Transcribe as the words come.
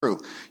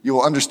You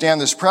will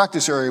understand this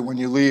practice area when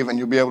you leave, and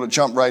you'll be able to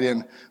jump right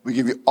in. We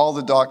give you all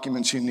the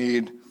documents you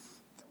need.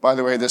 By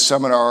the way, this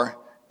seminar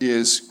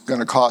is going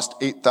to cost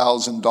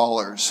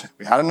 $8,000.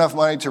 We had enough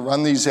money to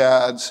run these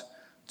ads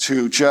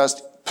to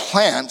just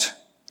plant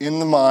in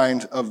the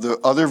mind of the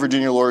other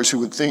Virginia lawyers who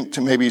would think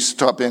to maybe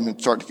stop in and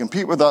start to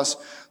compete with us,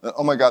 that,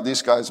 oh my God,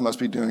 these guys must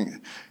be doing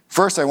it.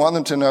 First, I want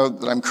them to know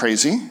that I'm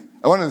crazy.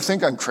 I want them to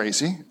think I'm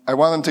crazy. I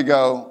want them to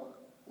go,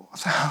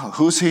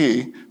 who's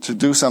he to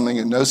do something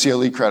and no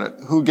CLE credit?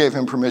 Who gave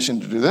him permission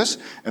to do this?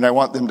 And I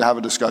want them to have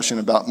a discussion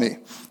about me.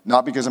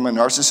 Not because I'm a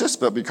narcissist,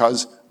 but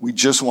because we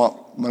just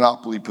want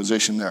monopoly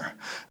position there.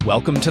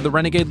 Welcome to the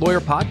Renegade Lawyer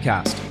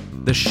Podcast,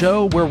 the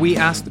show where we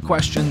ask the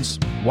questions,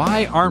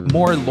 why aren't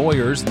more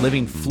lawyers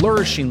living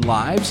flourishing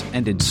lives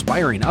and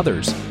inspiring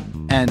others?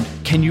 And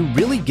can you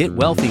really get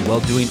wealthy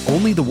while doing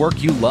only the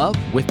work you love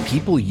with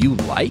people you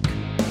like?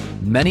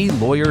 Many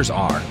lawyers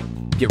are.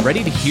 Get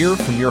ready to hear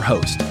from your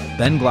host,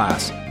 Ben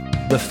Glass,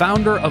 the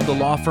founder of the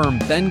law firm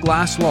Ben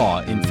Glass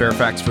Law in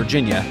Fairfax,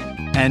 Virginia,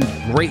 and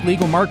Great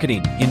Legal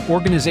Marketing, an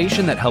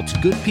organization that helps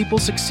good people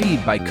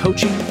succeed by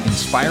coaching,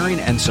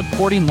 inspiring, and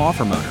supporting law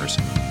firm owners.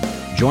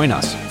 Join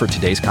us for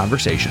today's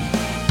conversation.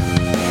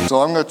 So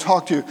I'm going to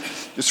talk to you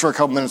just for a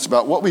couple minutes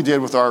about what we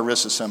did with our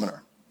ERISA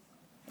seminar.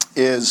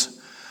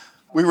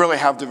 We really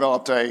have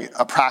developed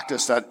a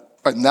practice that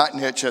in that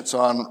niche, it's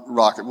on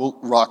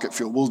rocket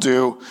fuel. We'll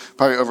do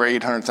probably over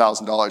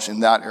 $800,000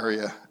 in that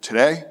area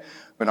today.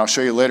 And I'll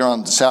show you later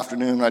on this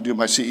afternoon when I do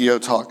my CEO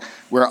talk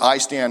where I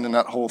stand in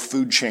that whole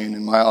food chain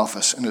in my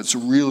office. And it's a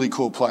really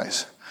cool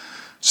place.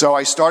 So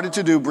I started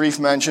to do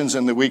brief mentions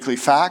in the weekly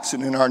facts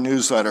and in our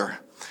newsletter,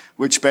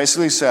 which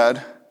basically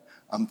said,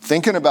 I'm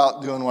thinking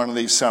about doing one of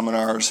these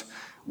seminars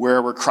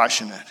where we're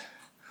crushing it.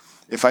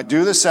 If I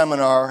do the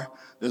seminar,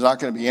 there's not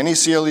going to be any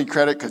CLE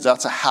credit because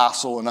that's a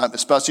hassle, and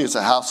especially it's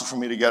a hassle for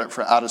me to get it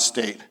for out of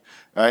state,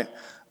 right?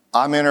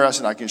 I'm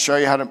interested. I can show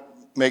you how to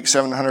make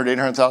 $700,000,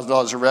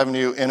 $800,000 of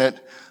revenue in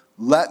it.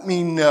 Let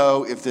me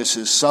know if this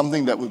is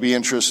something that would be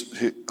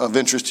of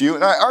interest to you.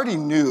 And I already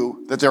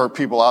knew that there were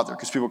people out there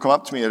because people come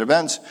up to me at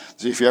events.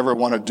 Say, if you ever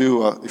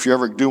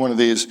do one of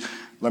these,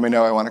 let me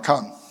know. I want to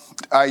come.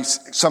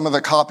 Some of the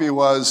copy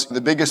was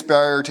the biggest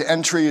barrier to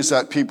entry is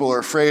that people are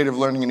afraid of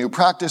learning a new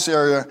practice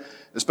area,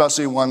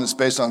 especially one that's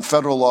based on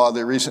federal law.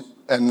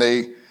 It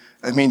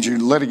means you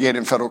litigate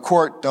in federal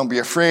court. Don't be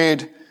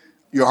afraid.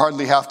 You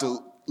hardly have to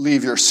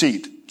leave your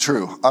seat.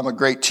 True. I'm a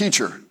great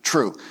teacher.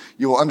 True.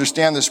 You will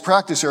understand this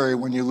practice area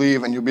when you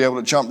leave, and you'll be able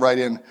to jump right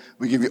in.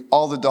 We give you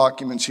all the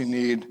documents you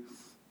need.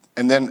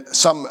 And then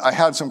I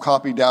had some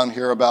copy down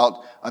here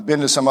about, I've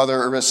been to some other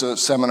ERISA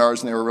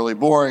seminars, and they were really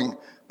boring.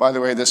 By the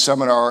way, this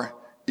seminar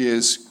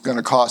is going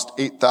to cost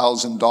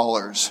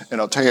 $8,000, and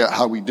I'll tell you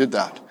how we did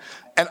that.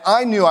 And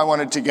I knew I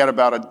wanted to get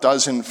about a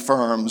dozen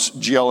firms,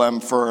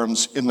 GLM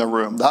firms, in the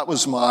room. That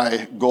was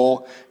my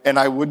goal. And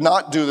I would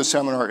not do the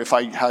seminar if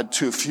I had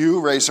too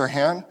few raise their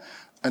hand.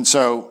 And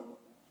so,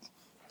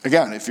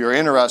 again, if you're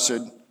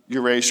interested,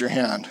 you raise your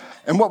hand.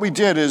 And what we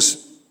did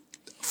is,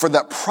 for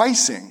that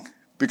pricing,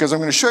 because I'm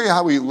going to show you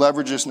how we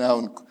leverage this now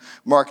in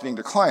marketing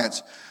to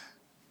clients,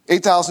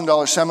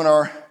 $8,000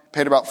 seminar,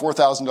 paid about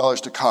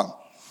 $4,000 to come.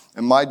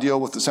 And my deal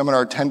with the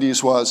seminar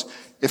attendees was,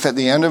 if at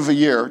the end of a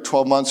year,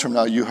 12 months from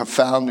now, you have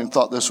found and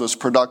thought this was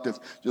productive,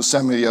 you'll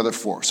send me the other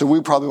 4. So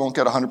we probably won't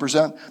get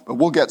 100%, but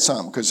we'll get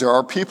some, because there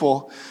are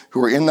people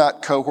who are in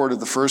that cohort of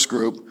the first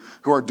group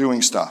who are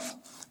doing stuff.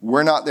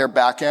 We're not their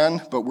back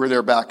end, but we're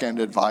their back end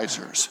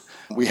advisors.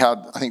 We had,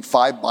 I think,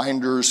 5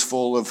 binders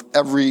full of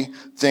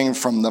everything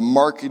from the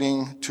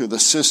marketing to the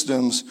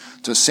systems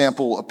to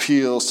sample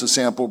appeals to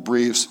sample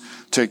briefs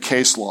to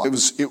case law.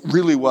 It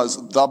really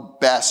was the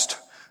best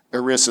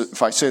ERISA,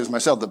 if I say this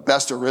myself, the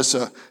best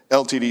ERISA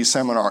LTD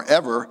seminar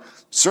ever.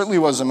 Certainly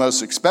was the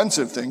most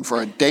expensive thing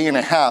for a day and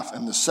a half,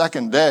 and the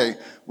second day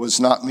was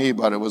not me,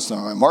 but it was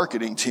my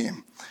marketing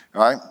team,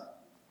 all right?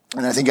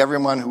 And I think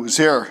everyone who was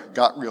here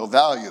got real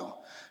value.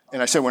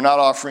 And I said, we're not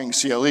offering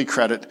CLE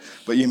credit,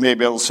 but you may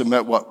be able to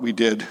submit what we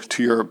did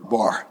to your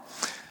bar.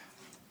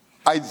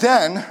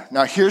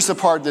 Now here's the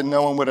part that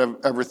no one would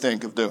ever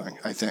think of doing,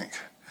 I think.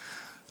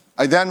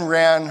 I then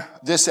ran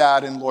this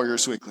ad in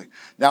Lawyers Weekly.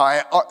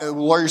 Now,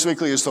 Lawyers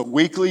Weekly is the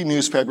weekly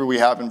newspaper we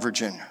have in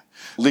Virginia,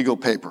 legal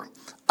paper.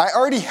 I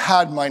already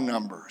had my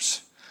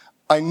numbers.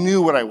 I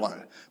knew what I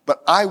wanted.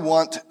 But I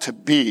want to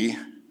be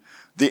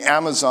the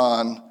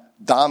Amazon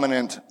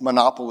dominant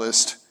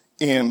monopolist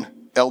in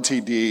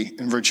LTD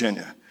in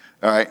Virginia.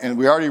 All right, and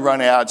we already run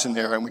ads in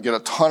there, and we get a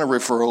ton of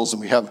referrals, and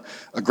we have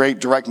a great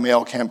direct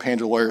mail campaign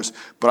to lawyers.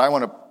 But I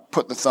want to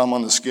put the thumb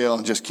on the scale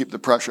and just keep the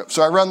pressure up.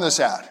 So I run this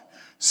ad.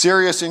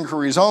 Serious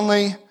inquiries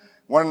only,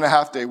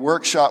 1.5 day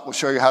workshop. We'll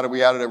show you how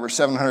we added over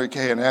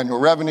 $700K in annual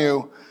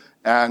revenue.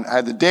 And I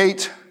had the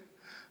date.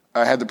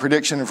 I had the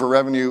prediction for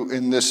revenue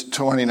in this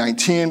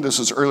 2019. This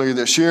was earlier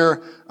this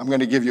year. I'm going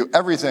to give you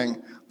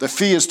everything. The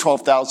fee is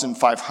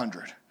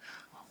 $12,500.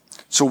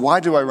 So why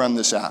do I run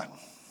this ad?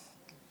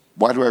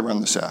 Why do I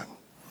run this ad?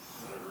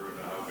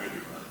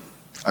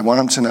 I want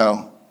them to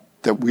know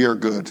that we are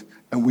good,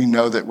 and we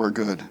know that we're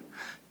good.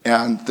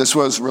 And this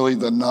was really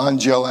the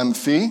non-GLM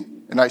fee.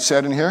 And I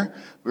said in here,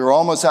 we were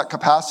almost at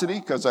capacity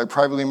because I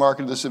privately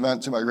marketed this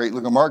event to my great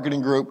legal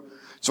marketing group.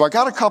 So I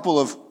got a couple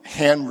of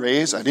hand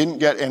raised. I didn't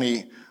get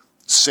any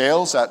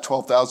sales at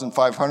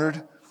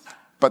 $12,500,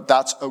 but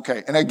that's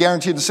okay. And I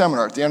guaranteed the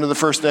seminar. At the end of the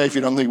first day, if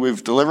you don't think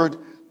we've delivered,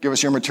 give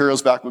us your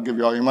materials back, we'll give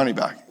you all your money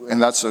back.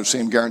 And that's the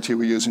same guarantee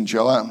we use in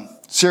GLM.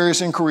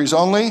 Serious inquiries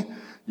only.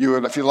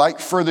 If you like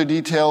further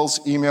details,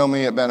 email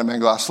me at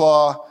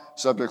Ben@BenGlass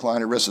subject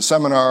line ERISA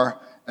seminar,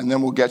 and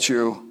then we'll get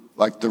you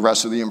the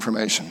rest of the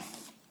information.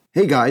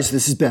 Hey guys,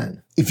 this is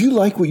Ben. If you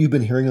like what you've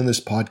been hearing on this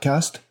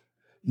podcast,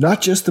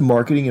 not just the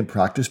marketing and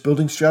practice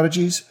building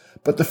strategies,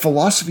 but the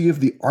philosophy of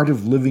the art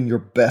of living your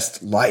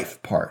best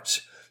life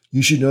parts,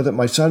 you should know that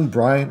my son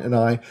Brian and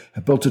I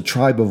have built a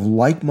tribe of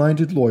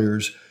like-minded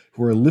lawyers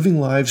who are living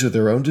lives of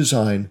their own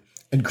design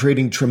and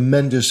creating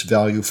tremendous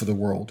value for the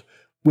world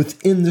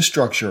within the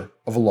structure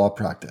of a law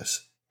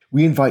practice.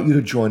 We invite you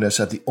to join us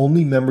at the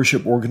only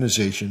membership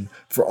organization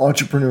for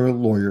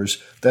entrepreneurial lawyers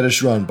that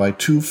is run by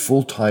 2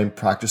 full-time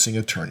practicing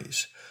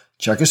attorneys.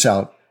 Check us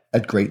out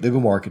at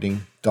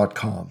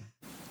greatlegalmarketing.com.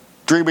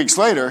 3 weeks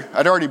later,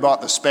 I'd already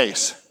bought the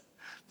space.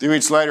 3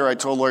 weeks later, I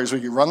told lawyers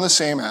we could run the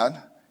same ad.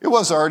 It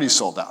was already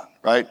sold out,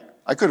 right?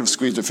 I could have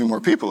squeezed a few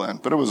more people in,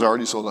 but it was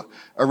already sold out.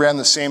 I ran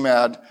the same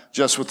ad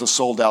just with the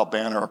sold out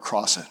banner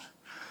across it.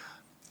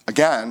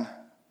 Again,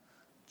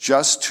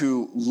 just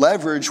to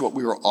leverage what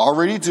we were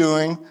already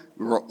doing.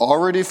 We were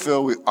already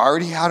filled. We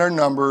already had our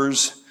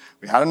numbers.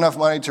 We had enough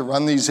money to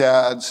run these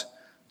ads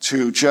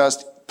to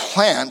just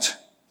plant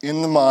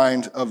in the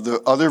mind of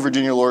the other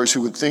Virginia lawyers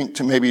who would think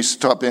to maybe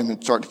stop in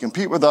and start to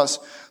compete with us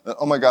that,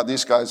 oh my God,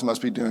 these guys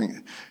must be doing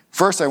it.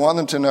 First, I want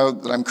them to know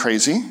that I'm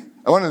crazy.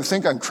 I want them to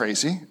think I'm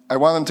crazy. I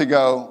want them to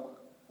go,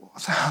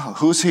 what the hell?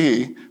 Who's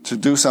he to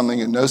do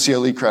something and no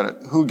CLE credit?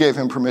 Who gave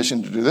him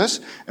permission to do this?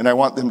 And I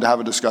want them to have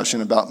a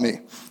discussion about me.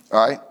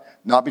 All right?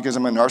 Not because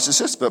I'm a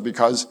narcissist, but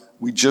because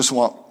we just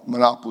want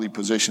monopoly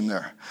position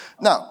there.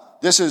 Now,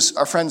 this is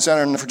our friend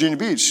Senator in Virginia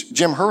Beach,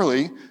 Jim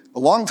Hurley, a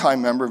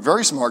longtime member,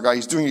 very smart guy.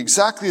 He's doing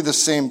exactly the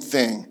same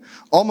thing,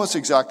 almost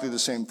exactly the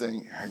same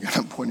thing.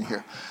 I'm pointing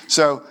here.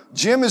 So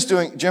Jim's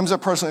a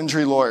personal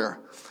injury lawyer.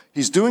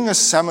 He's doing a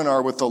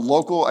seminar with the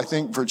local, I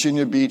think,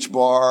 Virginia Beach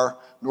bar,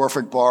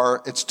 Norfolk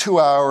bar. It's 2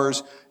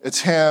 hours. It's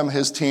him,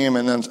 his team,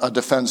 and then a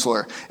defense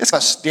lawyer. It's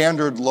a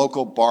standard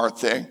local bar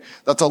thing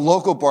that the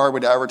local bar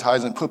would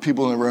advertise and put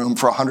people in the room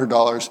for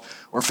 $100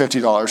 or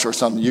 $50 or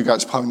something. You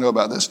guys probably know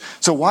about this.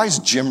 So why is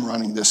Jim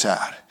running this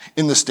ad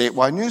in the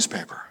statewide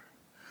newspaper?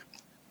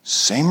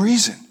 Same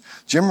reason.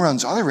 Jim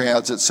runs other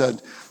ads that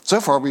said, so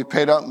far we've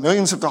paid out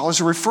millions of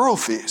dollars of referral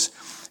fees.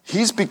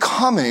 He's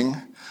becoming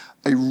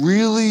a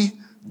really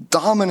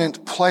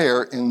dominant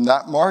player in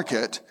that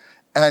market,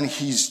 and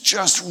he's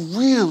just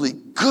really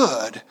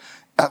good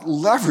at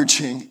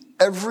leveraging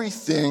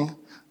everything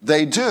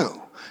they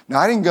do. Now,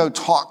 I didn't go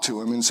talk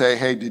to him and say,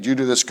 hey, did you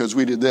do this because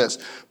we did this?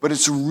 But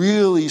it's a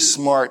really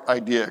smart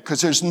idea because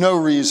there's no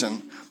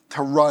reason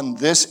to run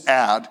this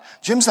ad.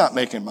 Jim's not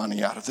making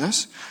money out of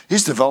this.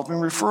 He's developing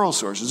referral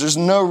sources. There's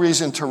no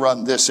reason to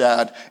run this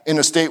ad in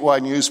a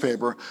statewide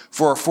newspaper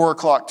for a 4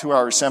 o'clock,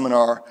 2-hour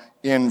seminar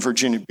in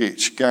Virginia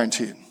Beach,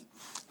 guaranteed.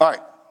 All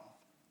right.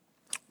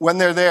 When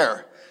they're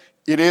there,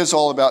 it is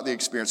all about the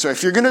experience. So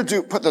if you're going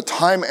to put the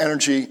time,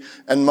 energy,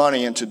 and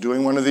money into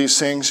doing one of these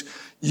things,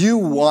 you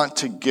want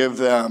to give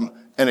them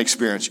an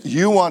experience.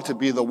 You want to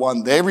be the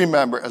one they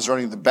remember as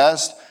running the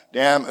best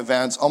damn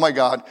events. Oh my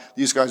God,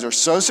 these guys are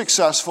so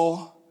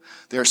successful.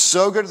 They're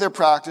so good at their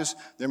practice.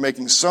 They're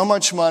making so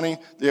much money.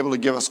 They're able to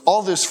give us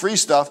all this free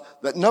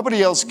stuff that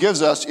nobody else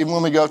gives us, even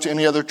when we go to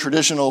any other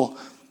traditional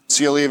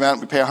CLE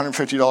event. We pay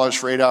 $150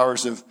 for 8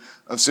 hours of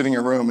sitting in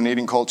a room and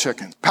eating cold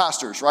chicken.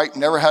 Pastors, right?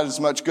 Never had as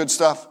much good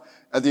stuff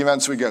at the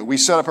events we go. We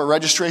set up a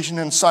registration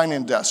and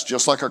sign-in desk,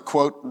 just like a,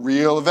 quote,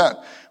 real event.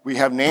 We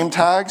have name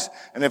tags,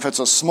 and if it's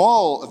a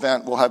small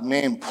event, we'll have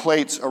name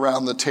plates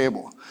around the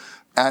table.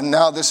 And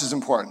now this is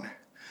important.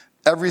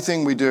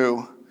 Everything we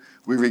do,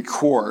 we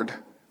record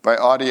by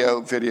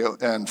audio, video,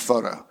 and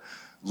photo.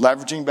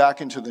 Leveraging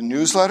back into the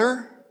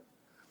newsletter,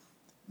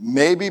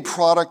 maybe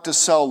product to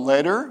sell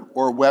later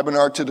or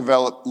webinar to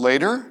develop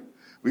later.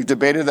 We've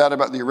debated that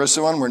about the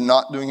ERISA one. We're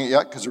not doing it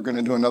yet because we're going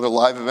to do another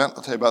live event.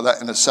 I'll tell you about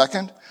that in a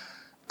second.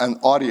 And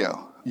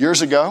audio.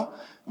 Years ago,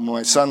 when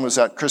my son was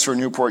at Christopher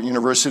Newport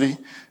University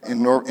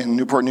in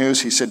Newport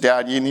News, he said,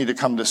 Dad, you need to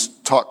come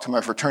to talk to my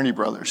fraternity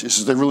brothers. He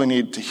says, they really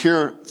need to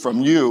hear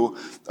from you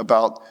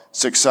about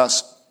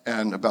success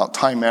and about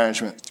time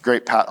management.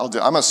 Great, Pat.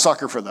 I'm a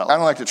sucker for that. I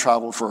don't like to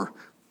travel for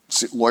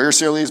lawyer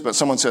CLEs, but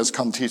someone says,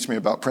 come teach me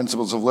about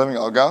principles of living,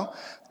 I'll go.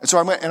 And so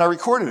I went and I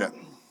recorded it.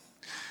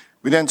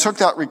 We then took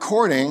that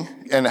recording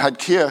and had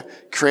Kia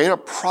create a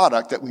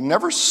product that we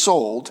never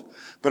sold,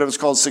 but it was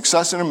called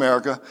Success in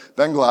America,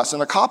 Ben Glass.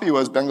 And a copy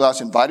was Ben Glass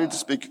invited to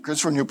speak at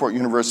Christopher Newport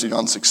University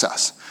on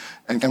success.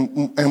 And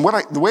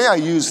the way I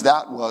used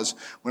that was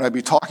when I'd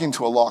be talking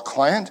to a law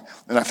client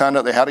and I found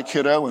out they had a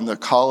kiddo in the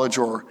college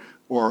or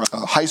or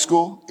a high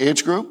school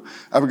age group,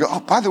 I would go, oh,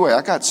 by the way,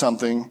 I got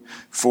something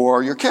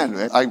for your kid.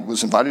 I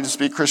was invited to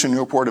speak Christian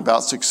Newport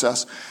about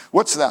success.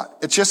 What's that?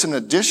 It's just an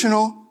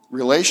additional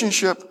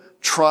relationship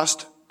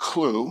trust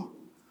clue.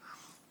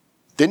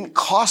 Didn't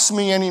cost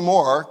me any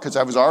more because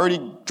I was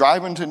already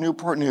driving to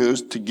Newport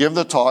News to give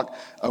the talk.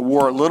 I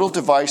wore a little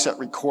device that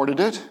recorded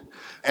it.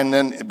 And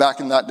then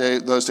back in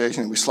those days,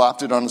 we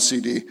slapped it on a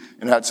CD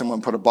and had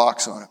someone put a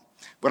box on it.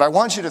 What I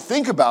want you to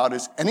think about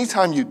is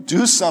anytime you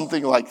do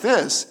something like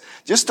this,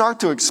 just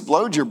start to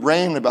explode your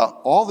brain about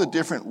all the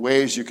different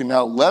ways you can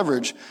now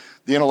leverage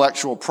the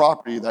intellectual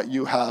property that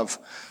you have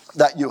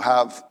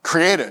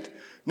created.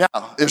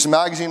 Now, there's a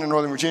magazine in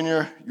Northern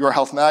Virginia, Your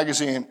Health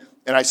Magazine,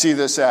 and I see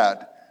this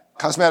ad.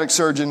 Cosmetic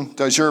surgeon,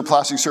 does your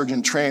plastic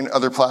surgeon train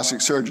other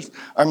plastic surgeons?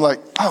 I'm like,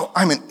 oh,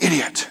 I'm an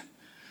idiot.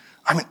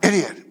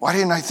 Why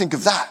didn't I think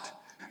of that?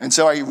 And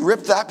so I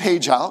ripped that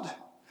page out.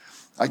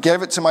 I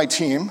gave it to my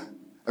team.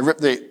 I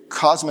ripped the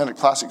cosmetic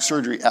plastic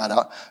surgery ad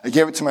out. I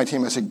gave it to my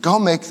team. I said, go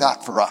make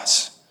that for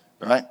us,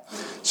 right?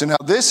 So now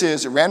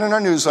it ran in our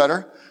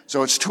newsletter.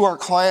 So it's to our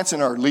clients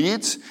and our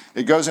leads.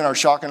 It goes in our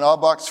shock and awe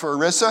box for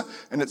ERISA.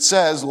 And it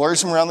says,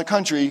 lawyers from around the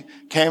country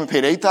came and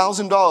paid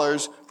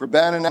 $8,000 for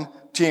Ben and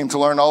team to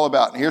learn all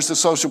about. And here's the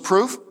social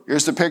proof.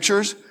 Here's the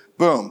pictures.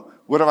 Boom.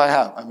 What do I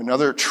have? I have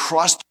another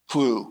trust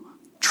clue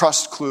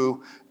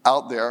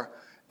out there.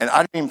 And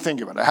I didn't even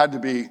think of it. I had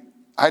to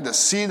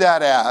see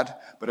that ad.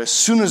 But as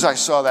soon as I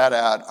saw that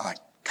ad, I'm like,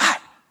 God,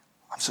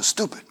 I'm so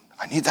stupid.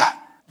 I need that.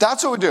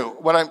 That's what we do.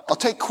 I'll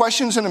take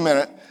questions in a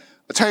minute.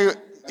 I'll tell you,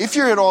 if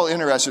you're at all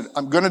interested,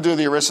 I'm going to do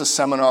the ERISA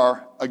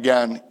seminar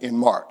again in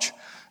March.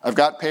 I've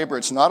got paper.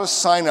 It's not a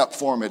sign-up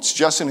form. It's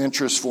just an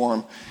interest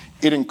form.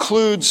 It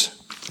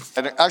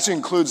actually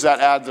includes that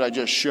ad that I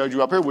just showed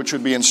you up here, which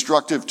would be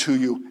instructive to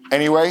you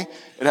anyway.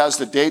 It has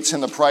the dates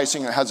and the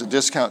pricing. It has a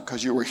discount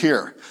because you were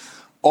here.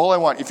 All I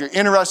want, if you're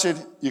interested,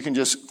 you can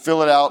just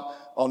fill it out.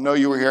 I'll know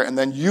you were here, and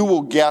then you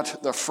will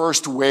get the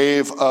first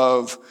wave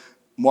of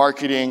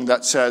marketing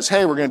that says,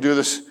 hey, we're going to do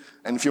this,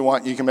 and if you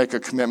want, you can make a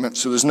commitment.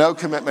 So there's no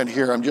commitment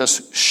here. I'm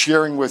just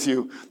sharing with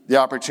you the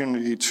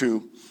opportunity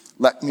to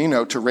let me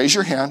know, to raise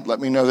your hand,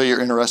 let me know that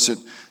you're interested,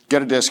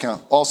 get a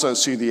discount, also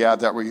see the ad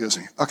that we're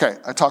using. Okay,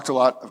 I talked a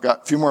lot. I've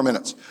got a few more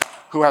minutes.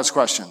 Who has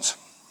questions?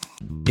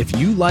 If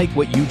you like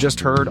what you just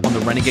heard on the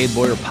Renegade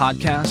Lawyer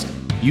podcast,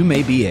 you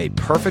may be a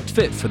perfect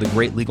fit for the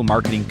great legal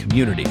marketing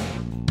community.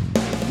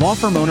 Law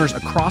firm owners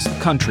across the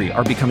country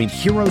are becoming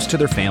heroes to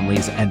their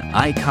families and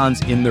icons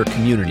in their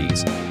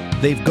communities.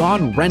 They've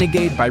gone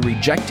renegade by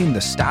rejecting the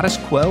status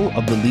quo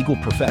of the legal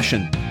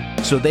profession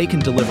so they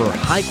can deliver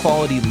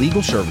high-quality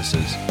legal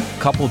services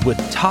coupled with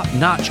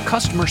top-notch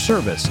customer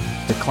service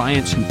to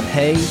clients who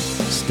pay,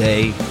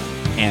 stay,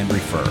 and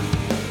refer.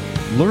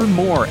 Learn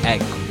more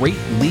at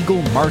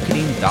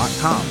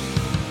greatlegalmarketing.com.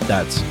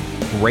 That's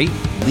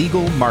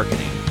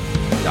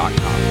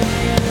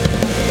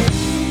greatlegalmarketing.com.